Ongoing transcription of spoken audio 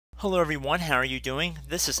Hello everyone, how are you doing?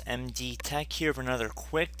 This is MD Tech here for another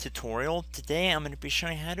quick tutorial. Today I'm going to be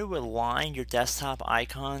showing how to align your desktop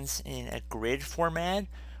icons in a grid format,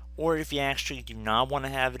 or if you actually do not want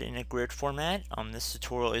to have it in a grid format, this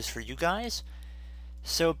tutorial is for you guys.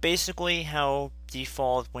 So basically how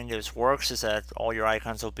default Windows works is that all your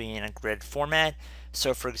icons will be in a grid format.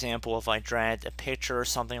 So for example, if I dragged a picture or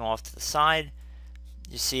something off to the side,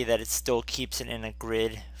 you see that it still keeps it in a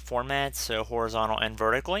grid format, so horizontal and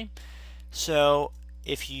vertically. So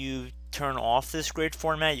if you turn off this grid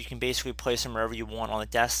format, you can basically place them wherever you want on the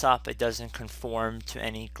desktop. It doesn't conform to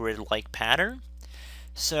any grid-like pattern.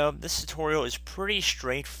 So this tutorial is pretty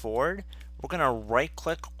straightforward. We're going to right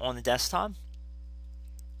click on the desktop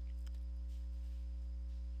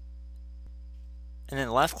and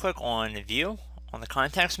then left click on View on the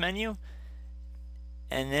context menu,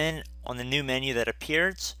 and then on the new menu that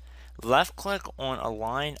appears, left click on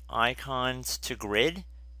Align Icons to Grid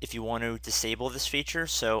if you want to disable this feature.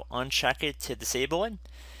 So uncheck it to disable it.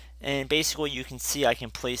 And basically you can see I can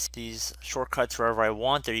place these shortcuts wherever I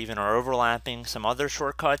want. There even are overlapping some other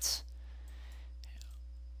shortcuts.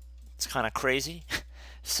 It's kind of crazy.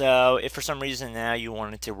 So if for some reason now you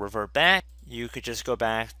wanted to revert back, you could just go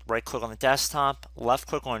back, right click on the desktop, left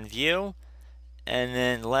click on View, and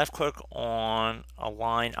then left click on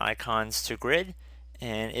Align Icons to Grid,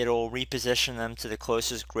 and it'll reposition them to the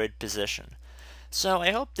closest grid position. So I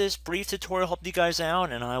hope this brief tutorial helped you guys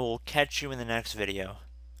out, and I will catch you in the next video.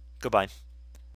 Goodbye.